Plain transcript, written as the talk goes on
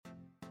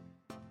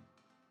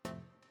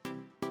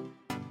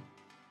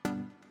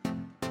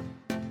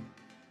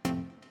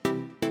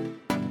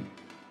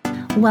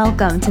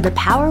Welcome to The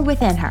Power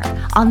Within Her.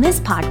 On this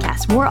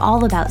podcast, we're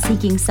all about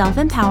seeking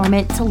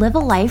self-empowerment to live a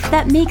life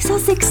that makes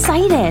us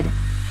excited.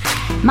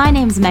 My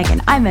name's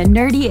Megan. I'm a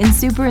nerdy and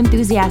super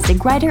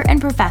enthusiastic writer and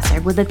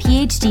professor with a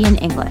PhD in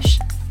English.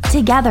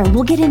 Together,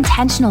 we'll get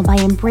intentional by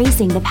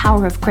embracing the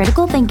power of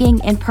critical thinking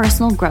and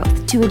personal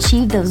growth to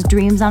achieve those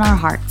dreams on our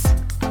hearts.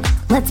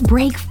 Let's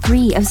break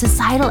free of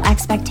societal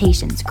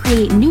expectations,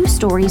 create new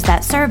stories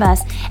that serve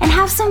us, and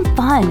have some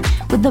fun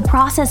with the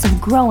process of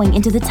growing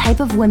into the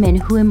type of women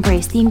who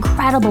embrace the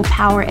incredible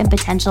power and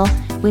potential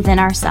within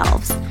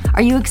ourselves.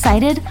 Are you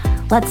excited?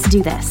 Let's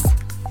do this.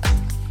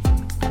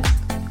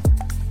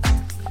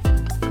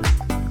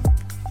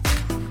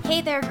 Hey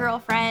there,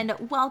 girlfriend.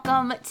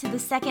 Welcome to the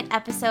second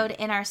episode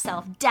in our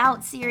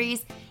self-doubt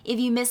series. If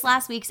you missed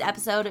last week's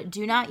episode,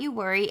 do not you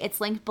worry.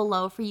 It's linked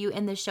below for you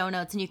in the show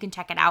notes, and you can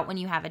check it out when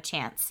you have a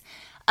chance.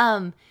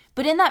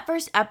 But in that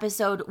first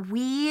episode,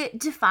 we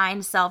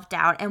defined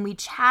self-doubt, and we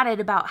chatted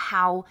about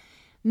how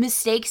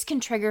mistakes can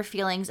trigger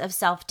feelings of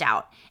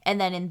self-doubt.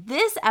 And then in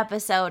this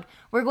episode,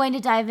 we're going to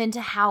dive into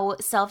how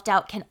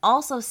self-doubt can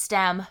also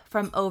stem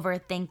from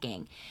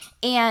overthinking.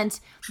 And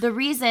the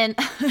reason,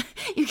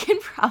 you can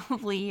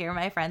probably hear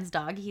my friend's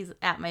dog, he's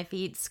at my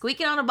feet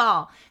squeaking on a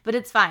ball, but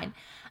it's fine.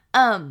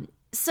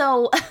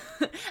 So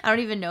I don't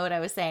even know what I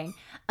was saying.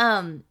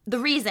 The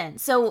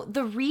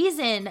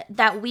reason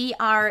that we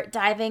are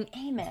diving,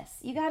 hey miss,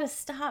 you gotta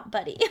stop,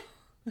 buddy.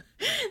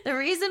 The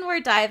reason we're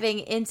diving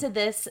into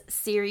this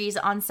series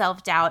on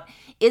self-doubt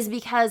is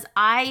because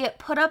I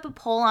put up a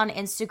poll on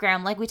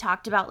Instagram like we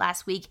talked about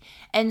last week,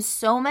 and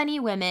so many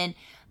women,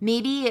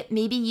 maybe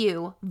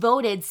you,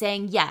 voted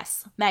saying,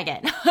 yes,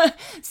 Megan,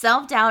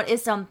 self-doubt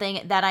is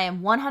something that I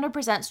am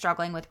 100%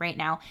 struggling with right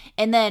now.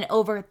 And then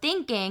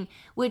overthinking,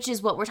 which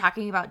is what we're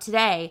talking about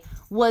today,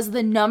 was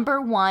the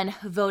number one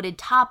voted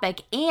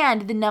topic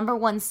and the number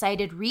one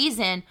cited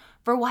reason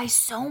for why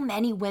so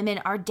many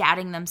women are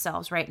doubting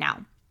themselves right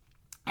now.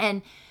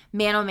 And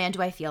man, oh man,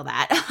 do I feel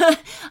that.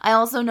 I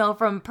also know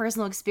from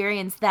personal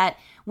experience that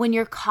when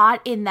you're caught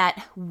in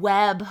that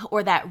web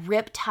or that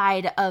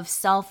riptide of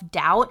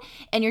self-doubt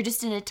and you're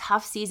just in a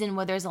tough season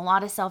where there's a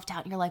lot of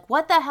self-doubt and you're like,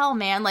 what the hell,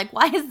 man? Like,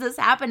 why is this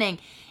happening?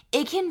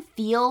 It can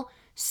feel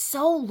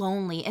so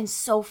lonely and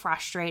so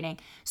frustrating.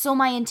 So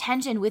my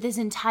intention with this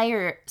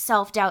entire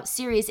self-doubt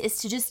series is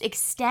to just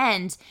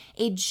extend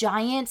a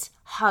giant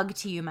hug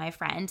to you, my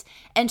friend,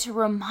 and to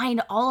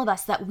remind all of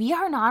us that we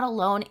are not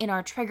alone in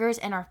our triggers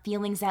and our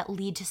feelings that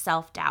lead to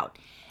self-doubt.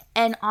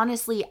 And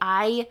honestly,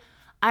 I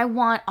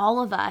want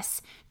all of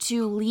us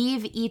to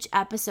leave each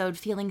episode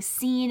feeling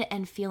seen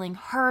and feeling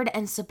heard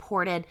and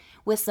supported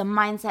with some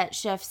mindset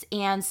shifts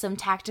and some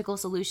tactical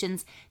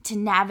solutions to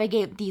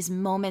navigate these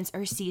moments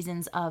or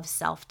seasons of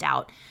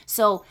self-doubt.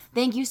 So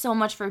thank you so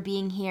much for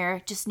being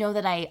here. Just know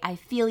that I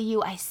feel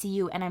you, I see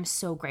you, and I'm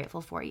so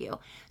grateful for you.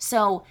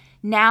 So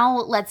now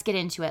let's get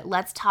into it.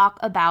 Let's talk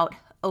about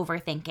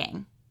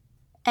overthinking.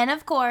 And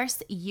of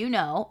course, you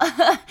know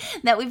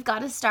that we've got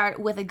to start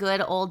with a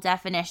good old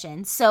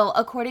definition. So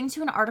according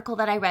to an article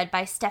that I read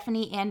by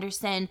Stephanie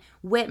Anderson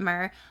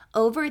Whitmer,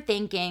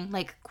 overthinking,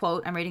 like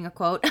quote, I'm reading a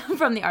quote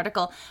from the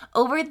article,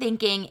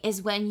 overthinking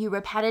is when you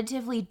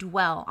repetitively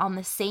dwell on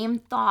the same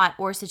thought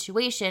or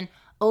situation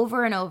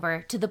over and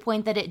over to the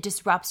point that it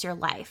disrupts your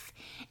life.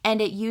 And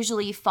it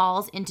usually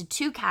falls into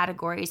two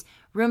categories: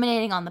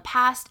 ruminating on the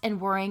past and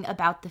worrying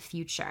about the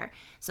future.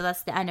 So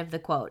that's the end of the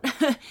quote.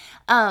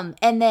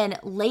 And then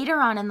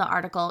later on in the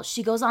article,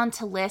 she goes on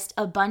to list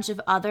a bunch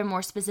of other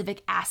more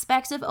specific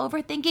aspects of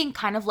overthinking,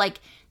 kind of like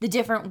the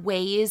different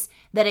ways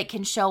that it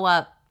can show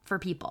up for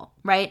people,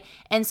 right?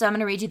 And so I'm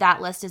going to read you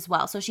that list as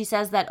well. So she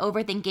says that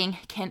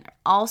overthinking can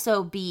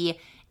also be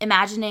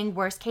imagining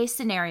worst case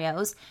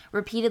scenarios,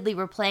 repeatedly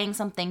replaying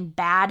something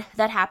bad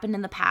that happened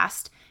in the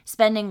past,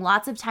 spending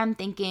lots of time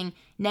thinking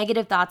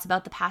negative thoughts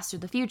about the past or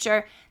the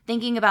future,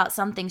 thinking about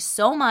something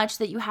so much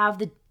that you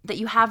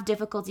have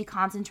difficulty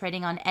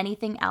concentrating on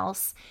anything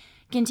else,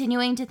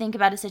 continuing to think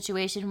about a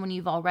situation when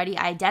you've already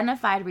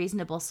identified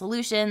reasonable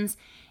solutions,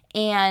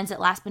 and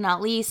last but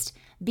not least,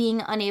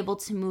 being unable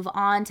to move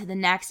on to the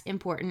next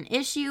important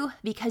issue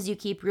because you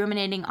keep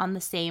ruminating on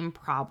the same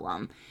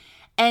problem.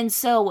 And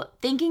so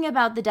thinking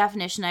about the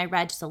definition I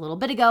read just a little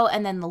bit ago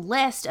and then the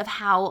list of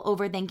how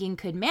overthinking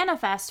could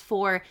manifest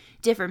for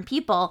different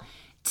people,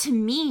 to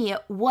me,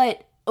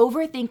 what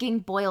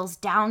overthinking boils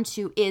down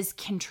to is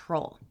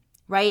control,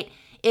 right?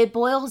 It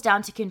boils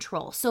down to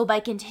control. So by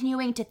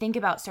continuing to think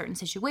about certain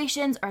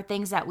situations or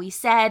things that we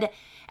said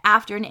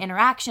after an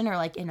interaction or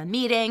like in a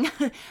meeting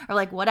or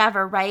like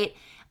whatever, right?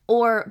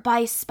 Or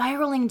by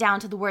spiraling down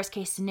to the worst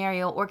case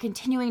scenario or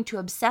continuing to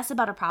obsess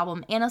about a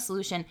problem and a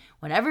solution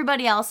when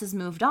everybody else has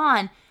moved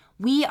on,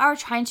 we are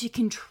trying to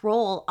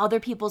control other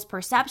people's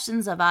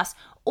perceptions of us,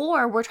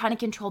 or we're trying to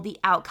control the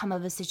outcome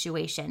of a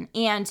situation.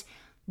 And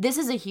this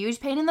is a huge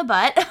pain in the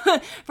butt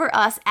for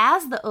us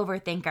as the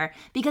overthinker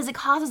because it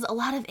causes a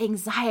lot of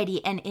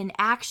anxiety and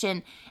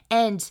inaction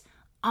and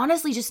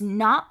honestly just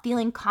not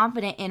feeling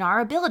confident in our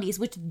abilities,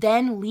 which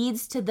then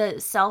leads to the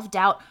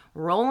self-doubt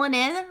rolling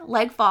in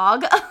like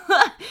fog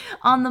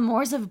on the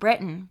moors of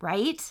Britain,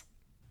 right?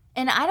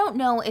 And I don't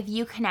know if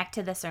you connect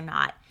to this or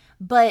not,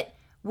 but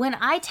when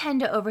I tend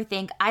to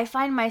overthink, I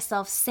find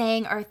myself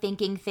saying or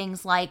thinking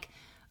things like,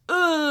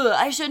 "Ugh,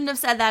 I shouldn't have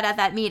said that at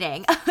that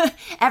meeting."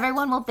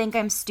 Everyone will think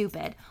I'm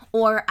stupid.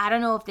 Or I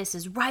don't know if this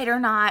is right or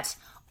not.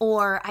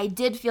 Or I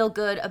did feel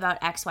good about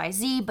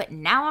XYZ, but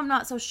now I'm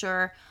not so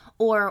sure.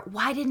 Or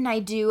why didn't I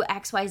do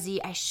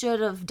XYZ? I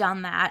should have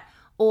done that.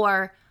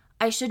 Or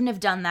I shouldn't have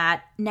done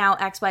that. Now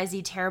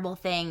XYZ terrible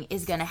thing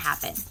is going to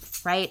happen,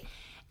 right?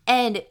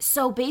 And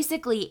so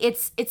basically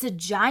it's a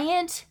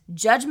giant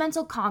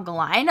judgmental conga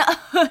line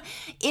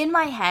in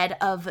my head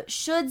of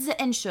shoulds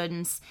and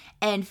shouldn'ts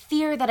and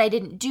fear that I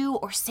didn't do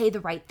or say the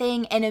right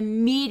thing and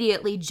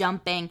immediately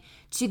jumping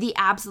to the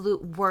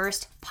absolute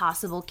worst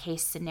possible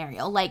case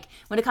scenario. Like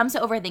when it comes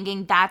to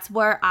overthinking, that's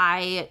where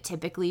I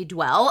typically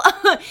dwell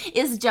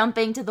is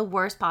jumping to the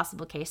worst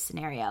possible case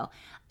scenario.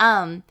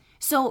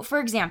 So for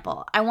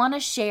example, I want to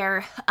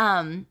share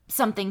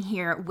something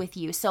here with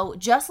you. So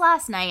just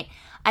last night,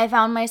 I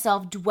found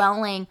myself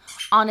dwelling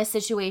on a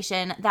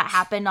situation that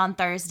happened on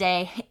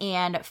Thursday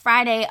and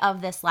Friday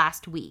of this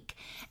last week.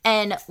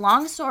 And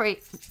long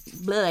story,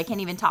 I can't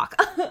even talk.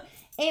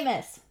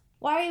 Amos,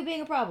 why are you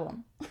being a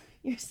problem?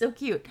 You're so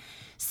cute.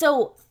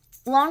 So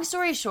long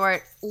story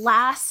short,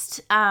 where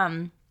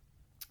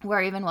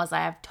even was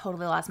I? I've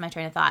totally lost my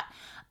train of thought.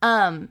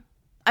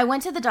 I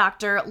went to the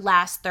doctor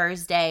last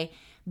Thursday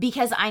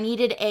because I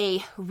needed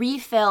a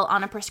refill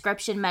on a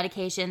prescription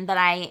medication that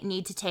I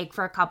need to take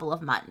for a couple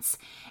of months.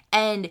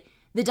 And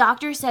the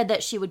doctor said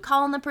that she would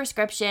call in the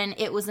prescription.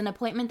 It was an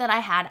appointment that I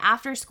had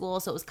after school,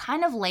 so it was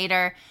kind of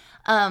later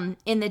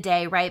in the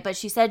day, right? But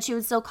she said she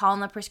would still call in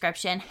the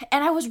prescription.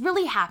 And I was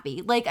really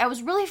happy. Like, I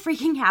was really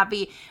freaking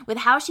happy with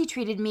how she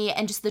treated me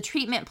and just the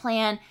treatment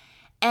plan.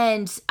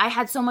 And I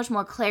had so much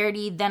more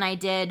clarity than I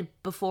did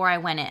before I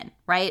went in,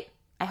 right?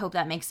 I hope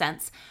that makes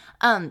sense.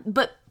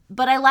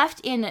 But I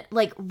left in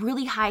like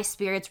really high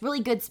spirits, really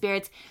good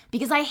spirits,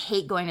 because I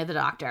hate going to the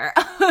doctor.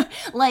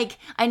 Like,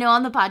 I know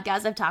on the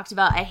podcast I've talked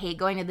about I hate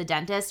going to the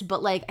dentist,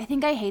 but like I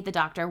think I hate the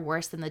doctor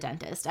worse than the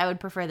dentist. I would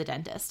prefer the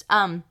dentist.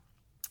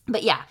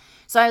 But yeah,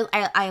 so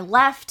I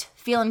left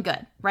feeling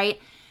good, right?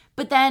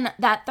 But then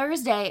that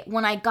Thursday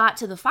when I got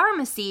to the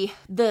pharmacy,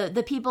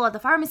 the people at the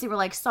pharmacy were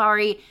like,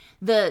 sorry,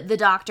 the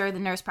doctor, the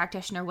nurse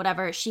practitioner,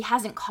 whatever, she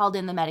hasn't called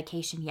in the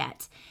medication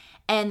yet.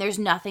 And there's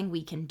nothing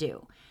we can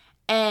do.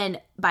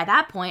 And by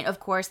that point, of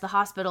course, the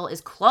hospital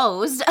is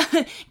closed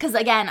because,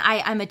 again,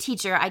 I'm a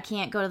teacher. I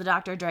can't go to the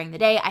doctor during the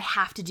day. I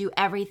have to do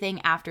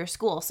everything after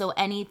school. So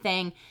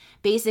anything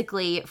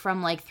basically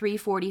from like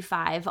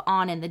 3:45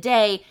 on in the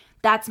day,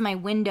 that's my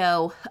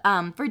window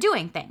for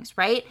doing things,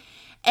 right?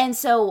 And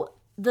so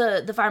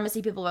the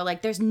pharmacy people were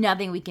like, there's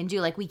nothing we can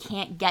do. Like, we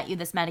can't get you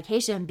this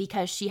medication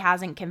because she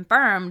hasn't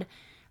confirmed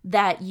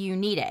that you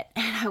need it.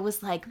 And I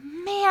was like,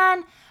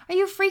 man, are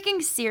you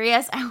freaking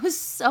serious? I was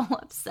so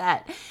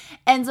upset.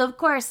 And so, of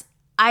course,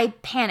 I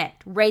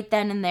panicked right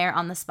then and there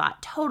on the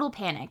spot. Total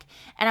panic.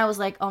 And I was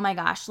like, oh my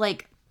gosh,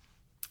 like,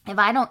 if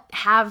I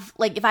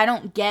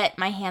don't get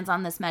my hands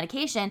on this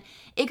medication,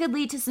 it could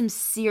lead to some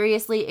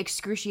seriously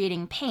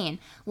excruciating pain.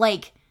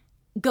 Like,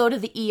 go to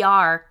the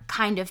ER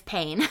kind of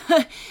pain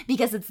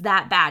because it's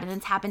that bad. And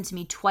it's happened to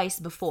me twice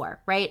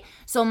before, right?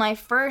 So my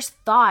first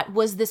thought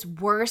was this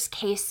worst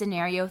case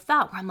scenario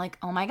thought where I'm like,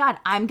 oh my God,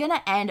 I'm going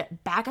to end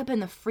back up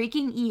in the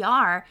freaking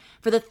ER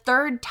for the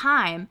third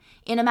time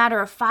in a matter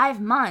of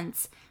 5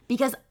 months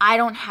because I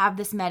don't have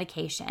this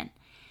medication.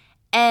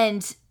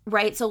 And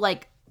right, so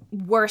like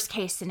worst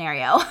case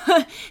scenario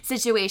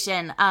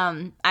situation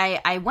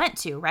I went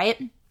to,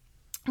 right?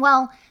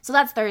 Well, so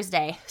that's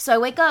Thursday. So I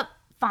wake up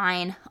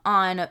fine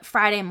on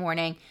Friday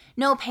morning.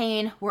 No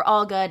pain. We're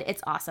all good.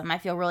 It's awesome. I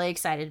feel really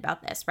excited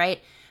about this, right?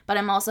 But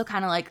I'm also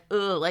kind of like,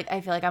 ugh, like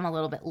I feel like I'm a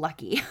little bit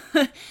lucky.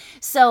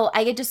 So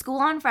I get to school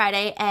on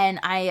Friday and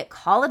I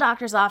call the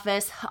doctor's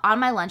office on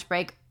my lunch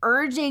break,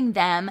 urging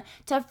them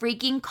to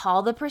freaking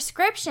call the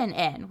prescription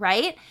in,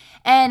 right?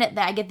 And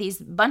I get these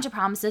bunch of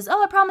promises.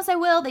 Oh, I promise I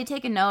will. They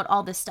take a note,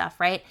 all this stuff,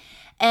 right?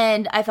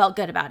 And I felt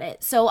good about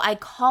it. So I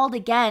called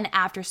again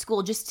after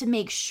school just to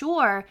make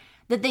sure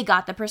that they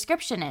got the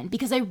prescription in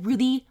because I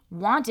really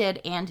wanted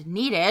and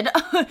needed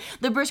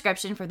the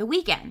prescription for the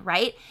weekend,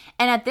 right?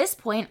 And at this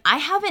point, I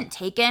haven't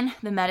taken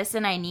the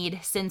medicine I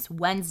need since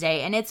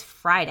Wednesday and it's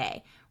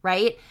Friday,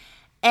 right?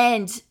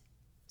 And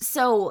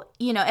so,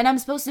 you know, and I'm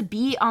supposed to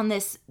be on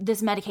this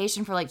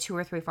medication for like 2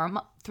 or 3, 4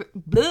 months.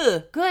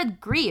 Good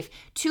grief.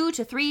 2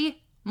 to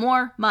 3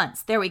 more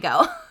months. There we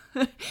go.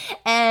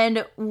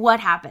 And what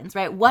happens,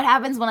 right? What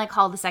happens when I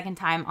call the second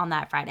time on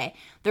that Friday?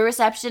 The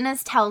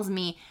receptionist tells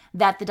me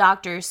that the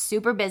doctor's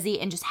super busy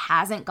and just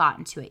hasn't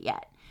gotten to it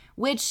yet,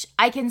 which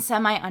I can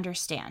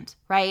semi-understand,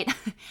 right?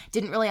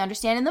 Didn't really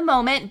understand in the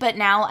moment, but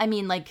now, I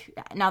mean, like,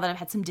 now that I've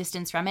had some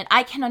distance from it,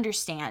 I can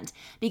understand.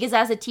 Because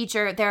as a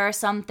teacher, there are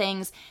some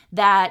things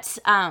that,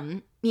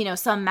 you know,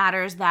 some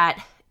matters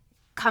that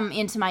come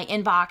into my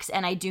inbox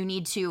and I do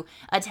need to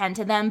attend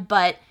to them,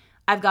 but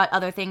I've got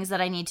other things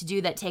that I need to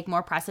do that take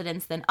more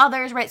precedence than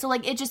others, right? So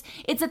like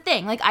it's a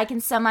thing. Like I can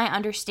semi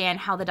understand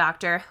how the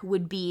doctor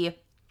would be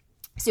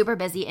super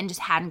busy and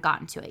just hadn't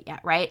gotten to it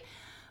yet, right?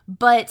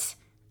 But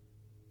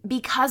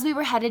because we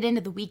were headed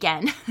into the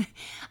weekend,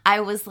 I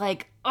was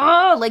like,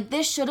 oh, like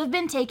this should have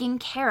been taken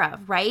care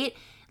of, right?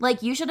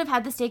 Like you should have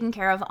had this taken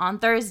care of on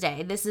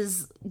Thursday. This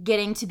is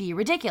getting to be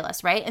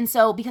ridiculous, right? And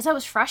so because I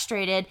was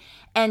frustrated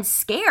and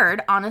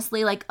scared,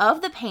 honestly, like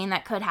of the pain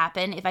that could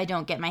happen if I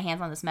don't get my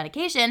hands on this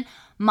medication,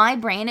 my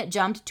brain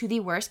jumped to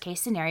the worst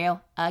case scenario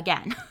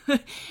again.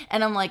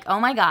 And I'm like, oh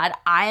my God,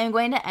 I am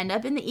going to end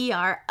up in the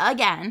ER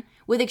again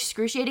with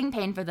excruciating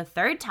pain for the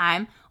third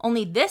time,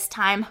 only this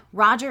time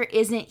Roger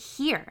isn't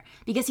here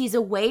because he's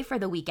away for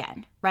the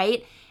weekend,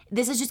 right?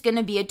 This is just going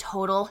to be a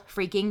total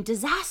freaking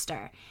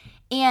disaster.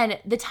 And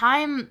the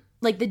time,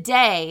 like the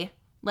day,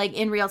 like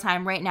in real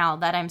time right now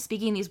that I'm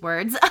speaking these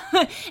words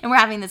and we're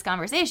having this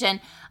conversation,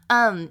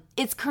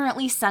 it's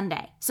currently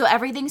Sunday. So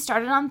everything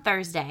started on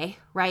Thursday,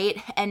 right?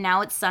 And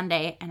now it's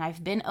Sunday and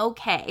I've been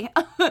okay.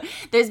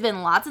 There's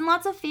been lots and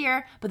lots of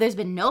fear, but there's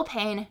been no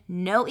pain,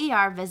 no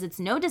ER visits,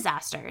 no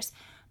disasters.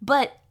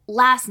 But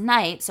last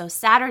night, so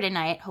Saturday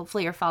night,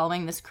 hopefully you're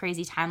following this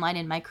crazy timeline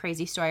in my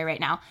crazy story right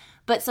now.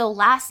 But so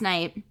last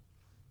night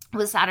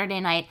was Saturday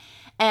night,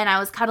 and I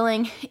was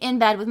cuddling in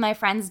bed with my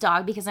friend's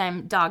dog because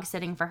I'm dog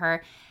sitting for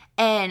her.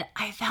 And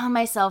I found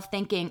myself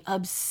thinking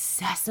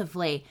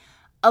obsessively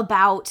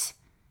about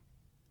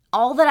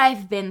all that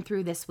I've been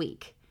through this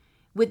week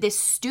with this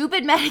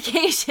stupid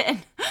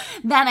medication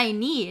that I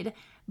need,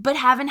 but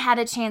haven't had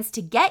a chance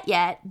to get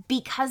yet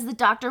because the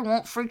doctor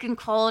won't freaking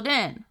call it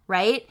in,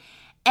 right?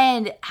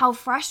 And how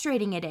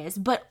frustrating it is,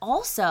 but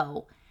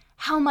also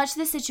how much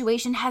this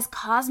situation has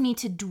caused me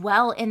to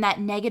dwell in that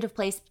negative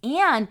place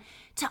and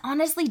to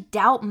honestly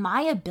doubt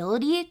my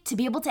ability to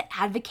be able to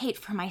advocate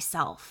for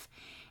myself.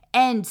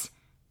 And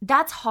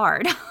that's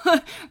hard,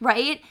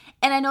 right?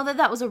 And I know that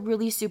that was a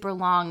really super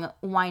long,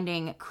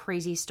 winding,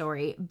 crazy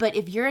story. But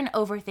if you're an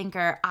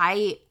overthinker,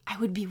 I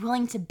would be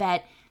willing to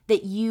bet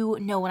that you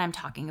know what I'm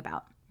talking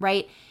about,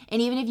 right?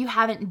 And even if you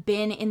haven't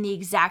been in the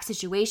exact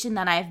situation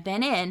that I've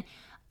been in,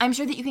 I'm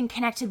sure that you can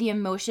connect to the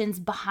emotions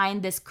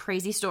behind this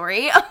crazy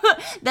story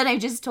that I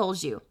just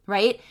told you,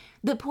 right?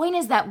 The point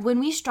is that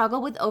when we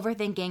struggle with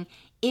overthinking,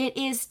 it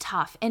is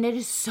tough and it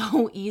is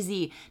so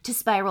easy to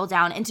spiral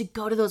down and to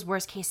go to those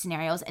worst case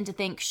scenarios and to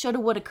think shoulda,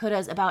 woulda,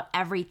 couldas about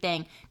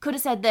everything. Could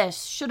have said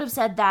this, should have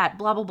said that,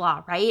 blah, blah,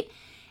 blah, right?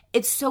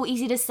 It's so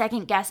easy to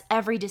second guess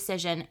every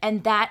decision,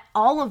 and that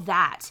all of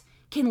that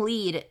can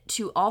lead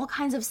to all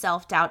kinds of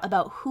self-doubt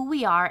about who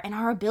we are and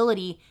our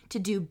ability to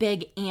do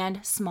big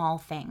and small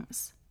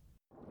things.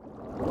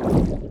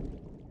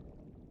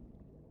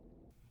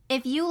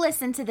 If you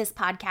listen to this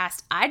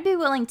podcast, I'd be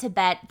willing to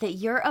bet that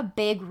you're a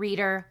big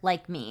reader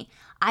like me.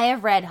 I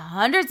have read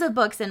hundreds of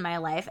books in my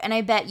life, and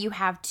I bet you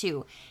have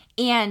too.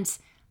 And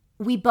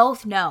we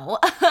both know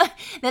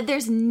that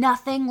there's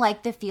nothing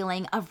like the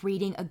feeling of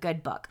reading a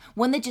good book,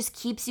 one that just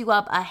keeps you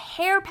up a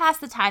hair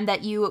past the time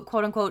that you,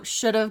 quote unquote,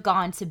 should have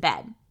gone to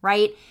bed,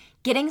 right?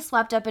 Getting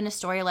swept up in a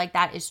story like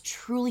that is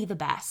truly the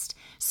best.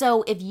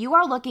 So if you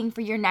are looking for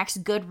your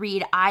next good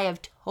read, I have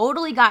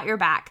totally got your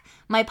back.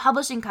 My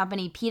publishing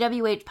company,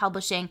 PWH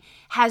Publishing,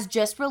 has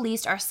just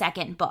released our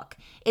second book.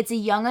 It's a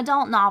young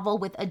adult novel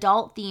with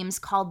adult themes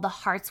called The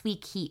Hearts We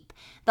Keep.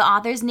 The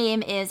author's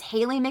name is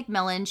Haley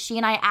McMillan. She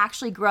and I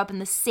actually grew up in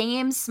the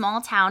same small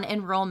town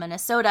in rural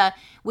Minnesota,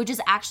 which is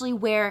actually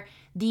where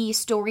the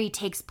story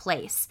takes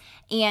place.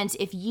 And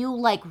if you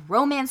like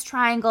romance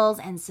triangles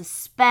and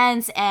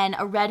suspense and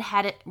a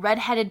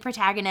redheaded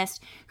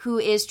protagonist who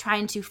is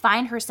trying to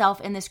find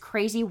herself in this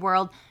crazy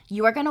world,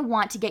 you are going to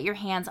want to get your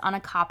hands on a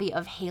copy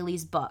of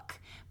Haley's book.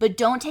 But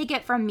don't take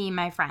it from me,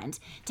 my friend.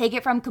 Take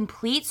it from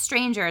complete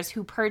strangers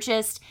who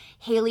purchased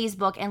Haley's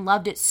book and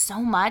loved it so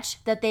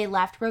much that they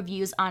left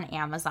reviews on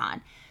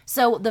Amazon.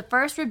 So the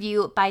first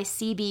review by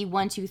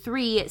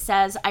CB123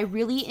 says, I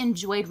really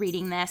enjoyed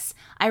reading this.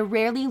 I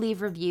rarely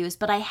leave reviews,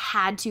 but I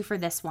had to for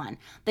this one.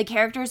 The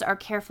characters are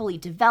carefully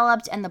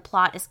developed and the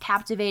plot is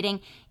captivating.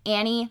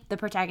 Annie, the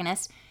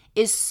protagonist,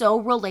 is so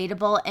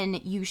relatable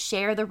and you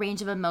share the range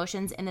of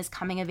emotions in this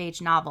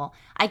coming-of-age novel.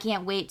 I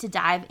can't wait to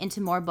dive into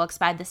more books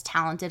by this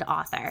talented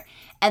author.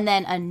 And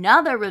then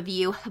another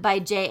review by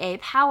J.A.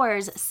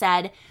 Powers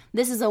said,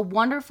 this is a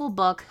wonderful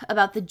book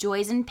about the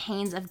joys and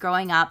pains of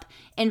growing up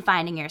and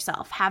finding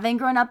yourself. Having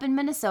grown up in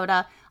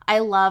Minnesota, I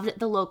loved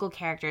the local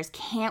characters.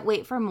 Can't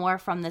wait for more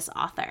from this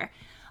author.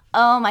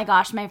 Oh my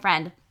gosh, my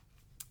friend.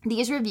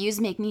 These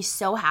reviews make me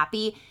so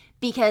happy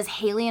because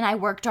Haley and I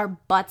worked our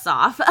butts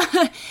off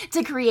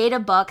to create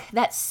a book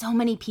that so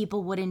many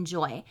people would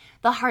enjoy.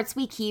 The Hearts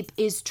We Keep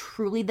is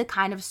truly the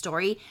kind of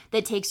story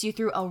that takes you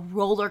through a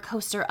roller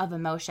coaster of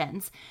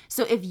emotions.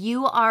 So if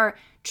you are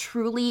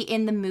truly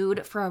in the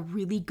mood for a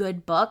really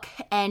good book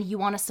and you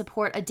want to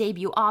support a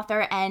debut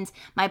author and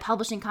my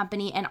publishing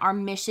company and our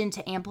mission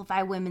to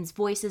amplify women's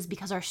voices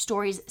because our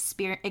stories,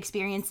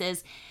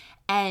 experiences,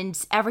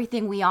 and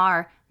everything we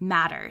are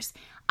matters.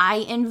 I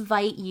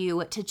invite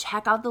you to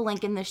check out the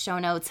link in the show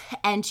notes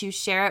and to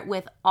share it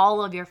with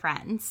all of your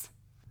friends.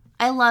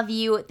 I love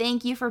you.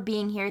 Thank you for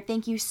being here.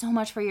 Thank you so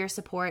much for your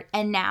support.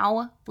 And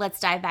now let's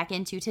dive back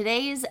into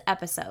today's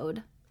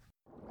episode.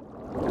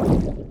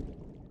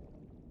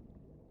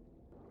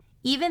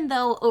 Even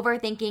though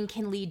overthinking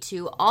can lead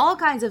to all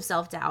kinds of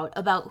self-doubt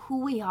about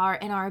who we are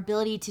and our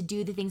ability to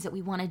do the things that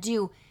we want to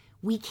do,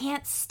 we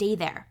can't stay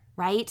there,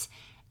 right?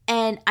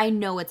 And I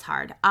know it's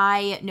hard.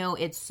 I know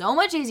it's so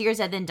much easier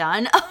said than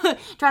done.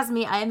 Trust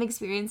me, I am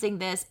experiencing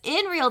this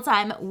in real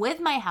time with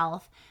my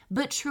health.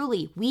 But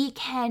truly, we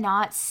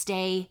cannot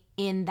stay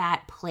in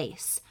that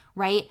place,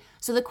 right?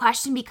 So the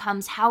question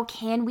becomes, how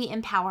can we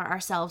empower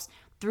ourselves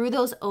through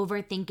those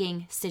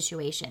overthinking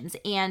situations?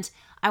 And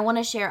I want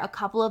to share a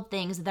couple of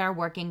things that are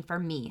working for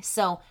me.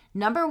 So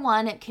number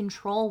one,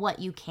 control what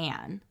you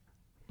can.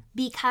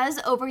 Because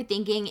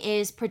overthinking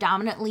is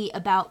predominantly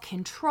about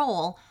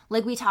control,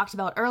 like we talked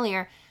about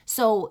earlier,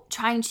 so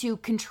trying to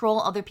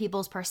control other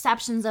people's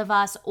perceptions of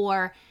us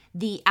or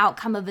the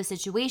outcome of a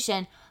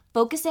situation,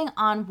 focusing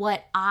on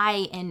what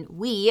I and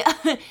we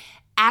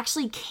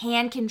actually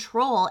can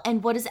control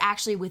and what is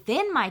actually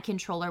within my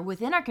control or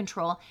within our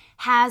control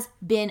has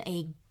been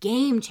a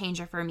game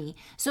changer for me.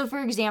 So for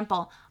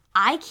example,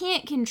 I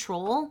can't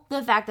control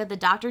the fact that the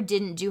doctor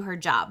didn't do her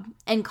job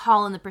and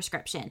call in the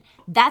prescription.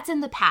 That's in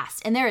the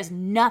past, and there is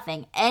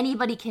nothing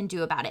anybody can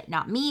do about it.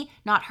 Not me,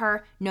 not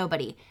her,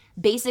 nobody.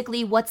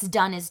 Basically, what's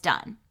done is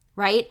done,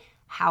 right?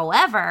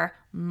 However,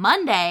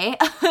 Monday,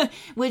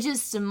 which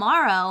is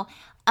tomorrow,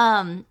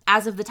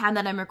 as of the time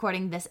that I'm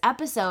recording this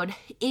episode,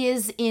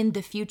 is in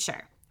the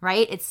future,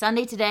 right? It's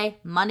Sunday today,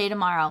 Monday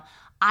tomorrow.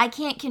 I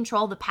can't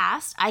control the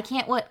past. I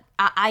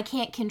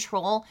can't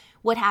control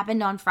what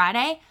happened on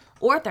Friday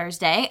or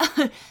Thursday,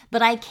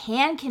 but I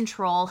can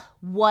control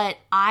what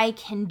I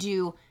can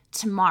do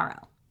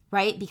tomorrow,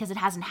 right? Because it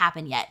hasn't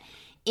happened yet.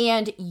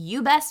 And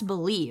you best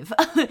believe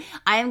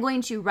I am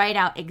going to write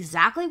out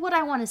exactly what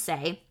I want to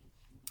say,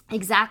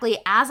 exactly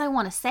as I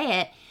want to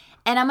say it,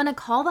 and I'm going to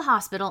call the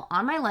hospital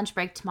on my lunch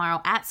break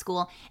tomorrow at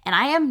school, and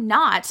I am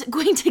not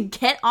going to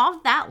get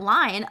off that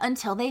line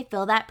until they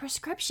fill that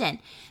prescription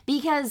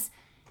because,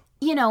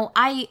 you know,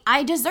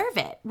 I deserve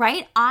it,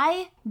 right?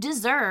 I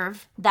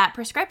deserve that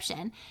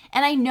prescription.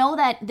 And I know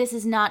that this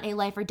is not a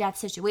life or death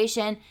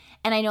situation,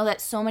 and I know that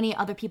so many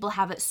other people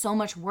have it so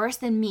much worse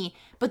than me,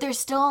 but there's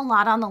still a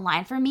lot on the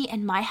line for me,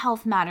 and my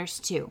health matters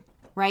too,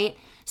 right?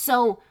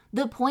 So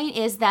the point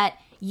is that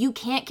you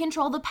can't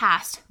control the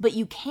past, but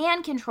you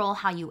can control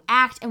how you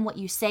act and what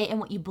you say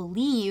and what you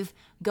believe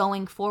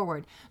going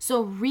forward.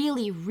 So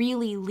really,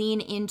 really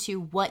lean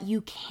into what you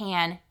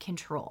can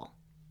control.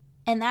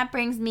 And that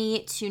brings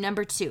me to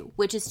number 2,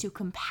 which is to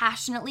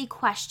compassionately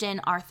question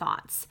our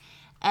thoughts.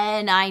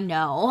 And I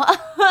know,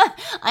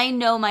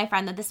 my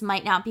friend, that this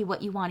might not be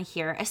what you want to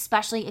hear,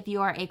 especially if you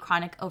are a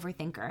chronic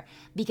overthinker,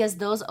 because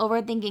those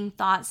overthinking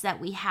thoughts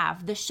that we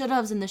have, the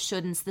should-haves and the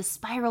shouldn'ts, the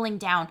spiraling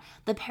down,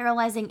 the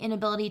paralyzing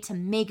inability to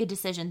make a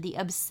decision, the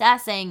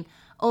obsessing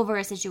over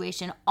a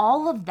situation,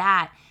 all of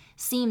that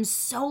seems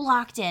so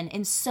locked in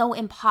and so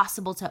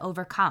impossible to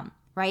overcome,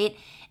 right?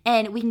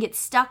 And we can get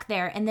stuck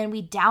there, and then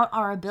we doubt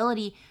our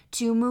ability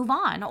to move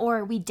on,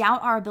 or we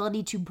doubt our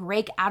ability to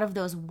break out of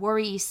those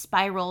worry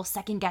spiral,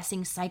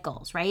 second-guessing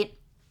cycles, right?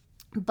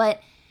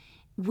 But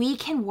we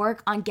can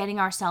work on getting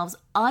ourselves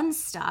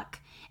unstuck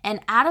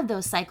and out of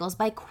those cycles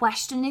by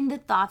questioning the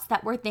thoughts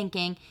that we're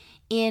thinking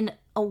in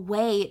a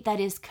way that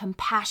is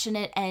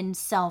compassionate and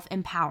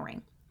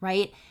self-empowering,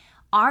 right?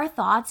 Our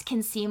thoughts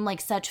can seem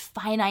like such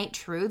finite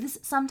truths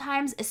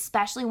sometimes,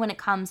 especially when it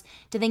comes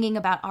to thinking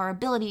about our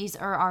abilities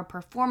or our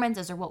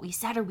performances or what we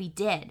said or we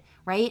did,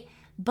 right?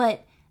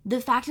 But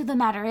the fact of the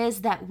matter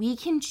is that we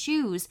can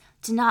choose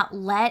to not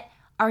let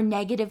our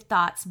negative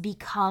thoughts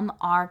become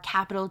our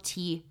capital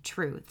T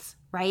truths,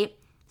 right?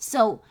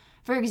 So,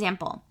 for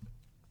example,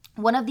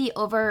 one of the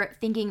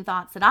overthinking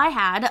thoughts that I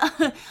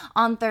had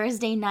on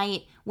Thursday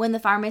night when the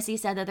pharmacy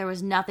said that there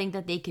was nothing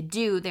that they could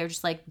do, they're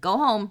just like, go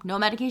home, no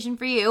medication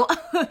for you.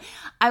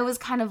 I was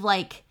kind of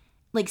like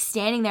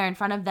standing there in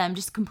front of them,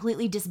 just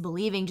completely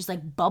disbelieving, just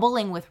like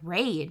bubbling with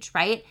rage,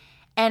 right?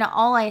 And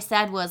all I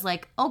said was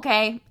like,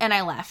 okay, and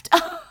I left.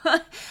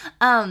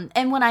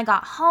 And when I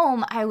got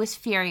home, I was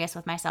furious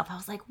with myself. I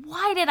was like,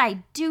 why did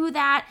I do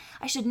that?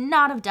 I should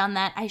not have done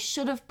that. I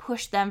should have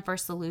pushed them for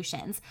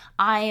solutions.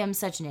 I am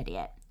such an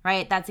idiot.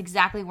 Right? That's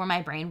exactly where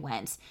my brain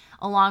went,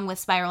 along with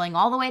spiraling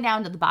all the way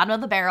down to the bottom of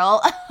the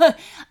barrel,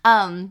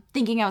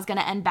 thinking I was going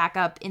to end back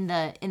up in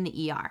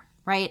the ER,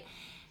 right?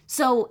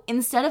 So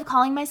instead of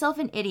calling myself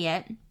an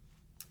idiot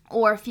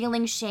or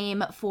feeling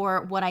shame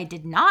for what I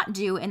did not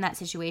do in that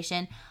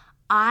situation,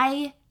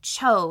 I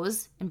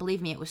chose, and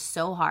believe me, it was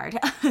so hard,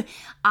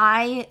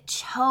 I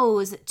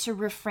chose to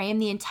reframe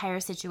the entire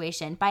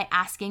situation by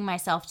asking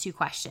myself 2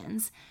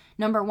 questions.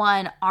 Number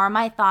 1, are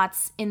my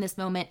thoughts in this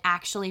moment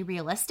actually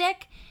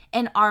realistic?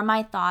 And are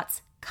my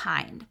thoughts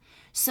kind.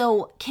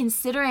 So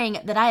considering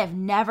that I have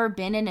never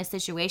been in a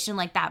situation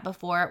like that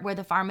before where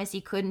the pharmacy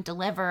couldn't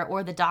deliver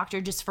or the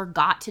doctor just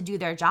forgot to do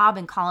their job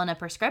and call in a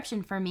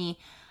prescription for me,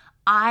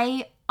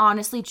 I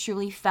honestly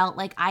truly felt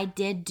like I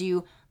did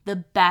do the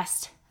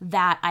best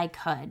that I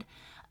could.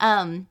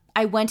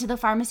 I went to the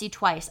pharmacy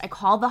twice. I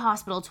called the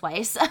hospital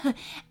twice.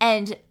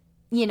 And,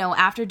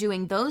 after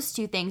doing those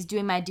two things,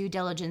 doing my due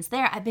diligence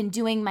there, I've been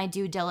doing my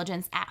due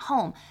diligence at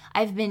home.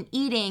 I've been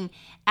eating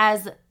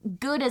as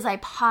good as I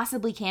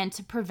possibly can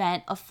to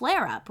prevent a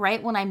flare-up,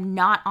 right? When I'm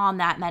not on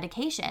that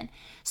medication.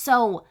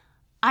 So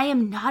I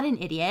am not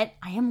an idiot.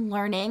 I am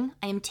learning.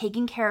 I am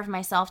taking care of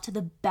myself to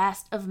the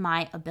best of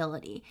my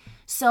ability.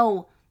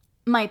 So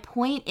my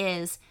point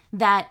is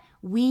that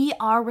we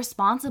are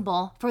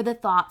responsible for the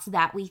thoughts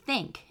that we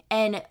think.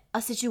 And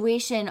a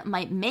situation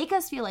might make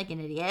us feel like an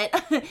idiot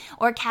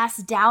or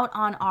cast doubt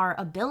on our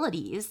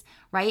abilities,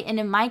 right? And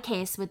in my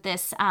case with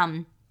this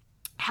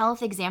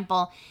health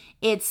example,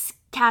 it's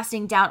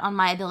casting doubt on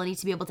my ability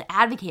to be able to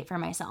advocate for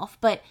myself.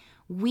 But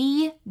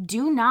we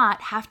do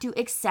not have to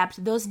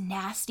accept those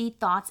nasty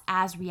thoughts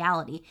as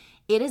reality.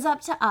 It is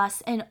up to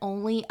us and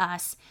only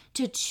us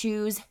to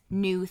choose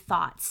new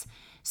thoughts.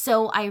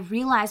 So I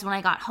realized when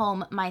I got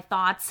home, my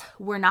thoughts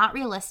were not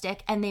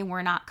realistic and they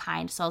were not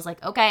kind. So I was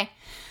like, okay,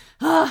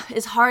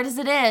 as hard as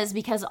it is,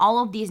 because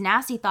all of these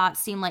nasty thoughts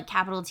seem like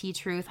capital T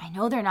truth, I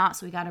know they're not.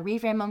 So we got to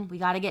reframe them. We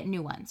got to get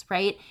new ones,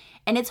 right?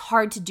 And it's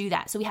hard to do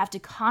that. So we have to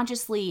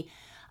consciously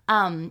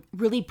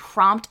really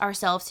prompt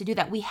ourselves to do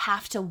that. We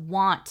have to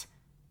want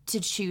to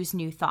choose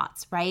new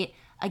thoughts, right?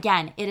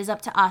 Again, it is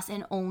up to us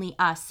and only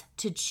us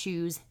to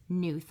choose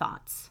new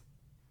thoughts.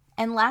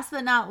 And last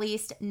but not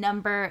least,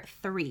 number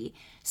 3.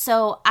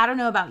 So I don't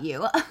know about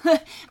you,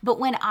 but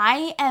when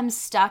I am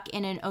stuck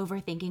in an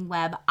overthinking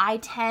web, I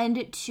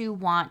tend to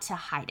want to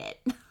hide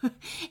it.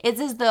 It's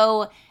as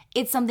though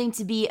it's something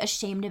to be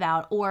ashamed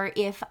about, or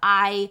if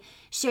I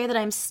share that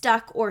I'm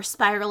stuck or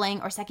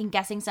spiraling or second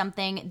guessing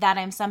something, that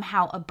I'm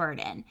somehow a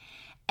burden.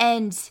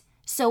 And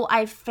so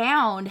I've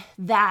found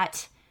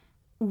that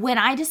when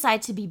I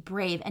decide to be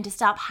brave and to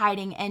stop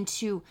hiding and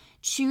to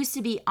choose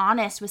to be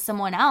honest with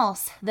someone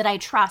else that I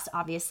trust,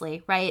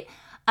 obviously, right?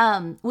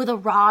 With a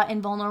raw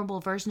and vulnerable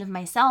version of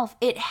myself,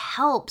 it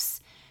helps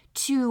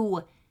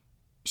to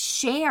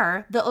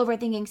share the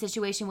overthinking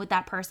situation with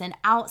that person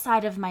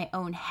outside of my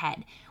own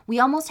head. We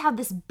almost have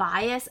this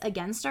bias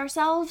against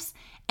ourselves.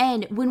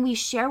 And when we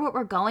share what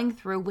we're going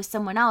through with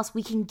someone else,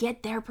 we can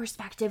get their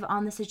perspective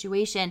on the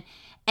situation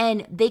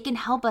and they can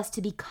help us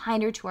to be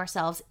kinder to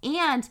ourselves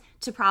and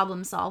to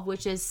problem solve,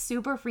 which is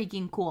super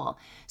freaking cool.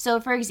 So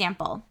for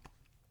example,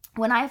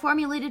 when I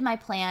formulated my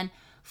plan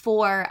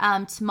for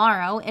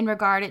tomorrow in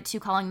regard to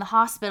calling the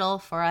hospital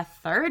for a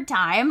third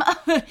time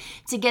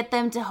to get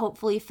them to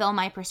hopefully fill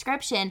my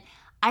prescription,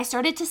 I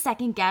started to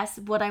second guess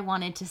what I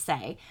wanted to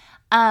say.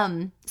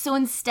 So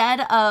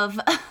instead of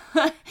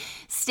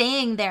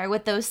staying there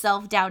with those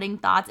self-doubting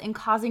thoughts and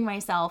causing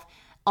myself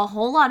a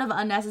whole lot of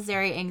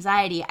unnecessary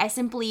anxiety, I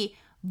simply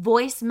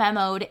voice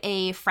memoed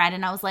a friend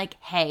and I was like,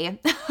 hey,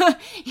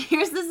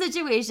 here's the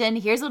situation.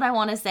 Here's what I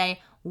want to say.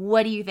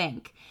 What do you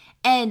think?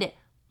 And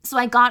so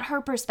I got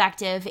her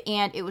perspective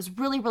and it was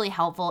really, really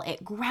helpful.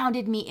 It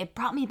grounded me. It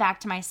brought me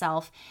back to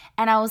myself.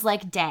 And I was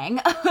like,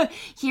 dang,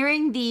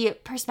 hearing the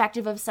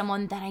perspective of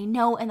someone that I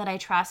know and that I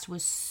trust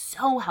was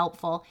so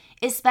helpful,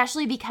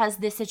 especially because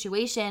this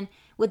situation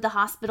with the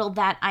hospital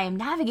that I am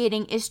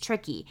navigating is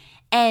tricky.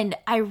 And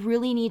I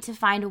really need to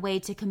find a way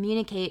to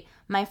communicate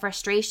my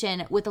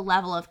frustration with the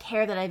level of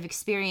care that I've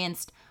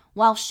experienced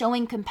while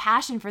showing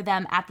compassion for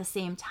them at the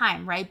same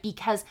time, right?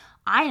 Because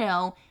I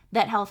know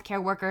that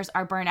healthcare workers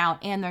are burnt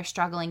out and they're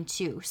struggling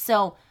too.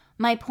 So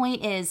my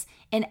point is,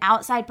 an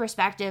outside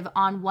perspective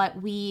on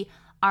what we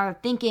are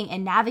thinking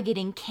and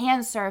navigating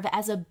can serve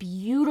as a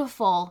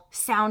beautiful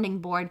sounding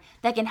board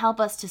that can help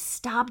us to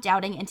stop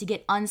doubting and to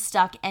get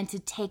unstuck and to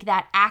take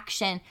that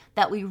action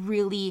that we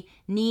really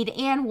need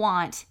and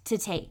want to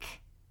take.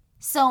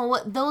 So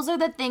those are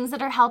the things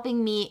that are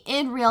helping me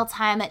in real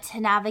time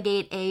to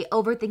navigate a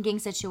overthinking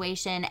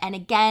situation. And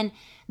again,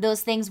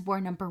 those things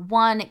were number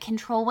 1,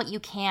 control what you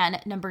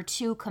can. Number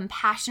 2,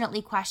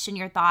 compassionately question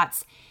your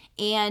thoughts.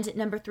 And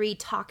number 3,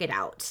 talk it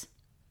out.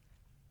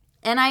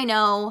 And I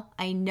know,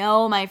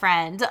 my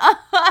friend,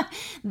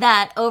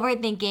 that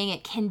overthinking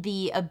it can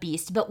be a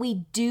beast, but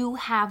we do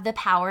have the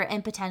power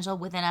and potential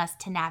within us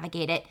to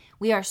navigate it.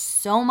 We are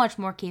so much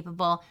more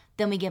capable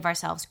than we give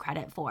ourselves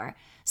credit for.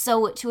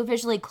 So to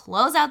officially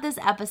close out this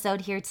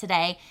episode here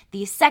today,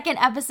 the second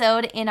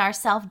episode in our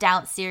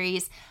self-doubt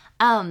series,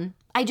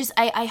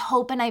 I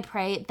hope and I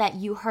pray that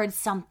you heard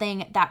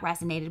something that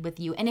resonated with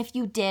you. And if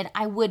you did,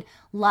 I would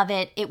love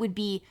it. It would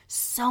be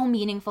so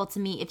meaningful to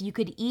me if you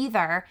could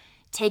either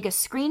take a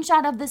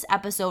screenshot of this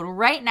episode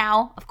right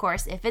now. Of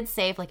course, if it's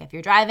safe, like if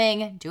you're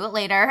driving, do it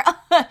later.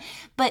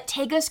 But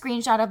take a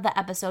screenshot of the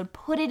episode,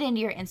 put it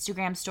into your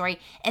Instagram story,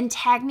 and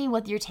tag me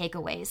with your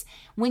takeaways.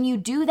 When you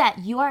do that,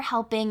 you are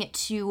helping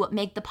to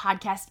make the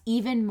podcast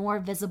even more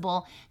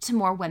visible to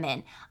more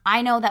women.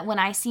 I know that when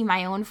I see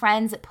my own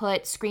friends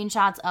put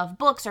screenshots of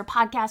books or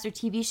podcasts or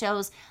TV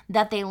shows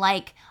that they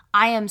like,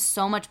 I am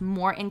so much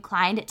more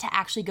inclined to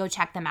actually go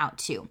check them out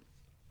too.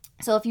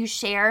 So if you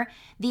share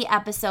the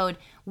episode,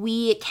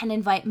 we can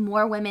invite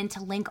more women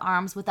to link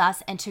arms with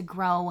us and to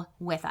grow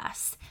with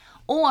us.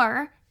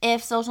 Or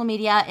if social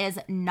media is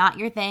not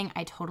your thing,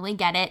 I totally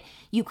get it.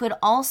 You could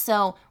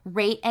also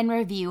rate and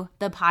review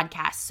the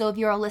podcast. So if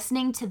you're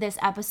listening to this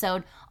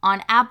episode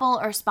on Apple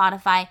or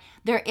Spotify,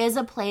 there is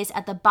a place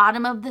at the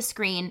bottom of the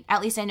screen,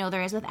 at least I know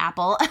there is with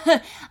Apple,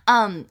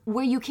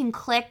 where you can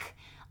click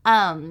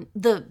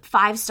the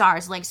 5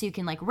 stars, like, so you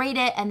can like rate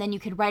it, and then you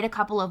could write a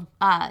couple of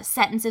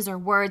sentences or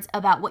words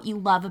about what you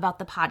love about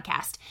the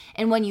podcast.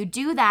 And when you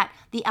do that,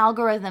 the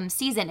algorithm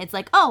sees it. It's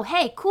like, oh,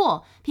 hey,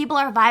 cool, people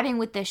are vibing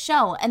with this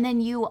show. And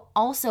then you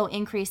also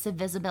increase the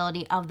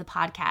visibility of the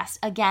podcast,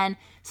 again,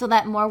 so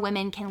that more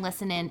women can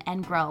listen in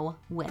and grow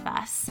with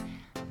us.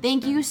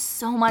 Thank you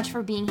so much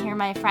for being here,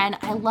 my friend.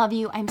 I love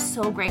you. I'm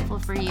so grateful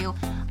for you.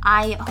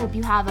 I hope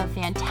you have a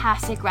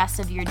fantastic rest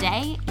of your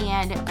day,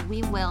 and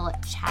we will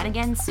chat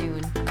again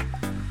soon.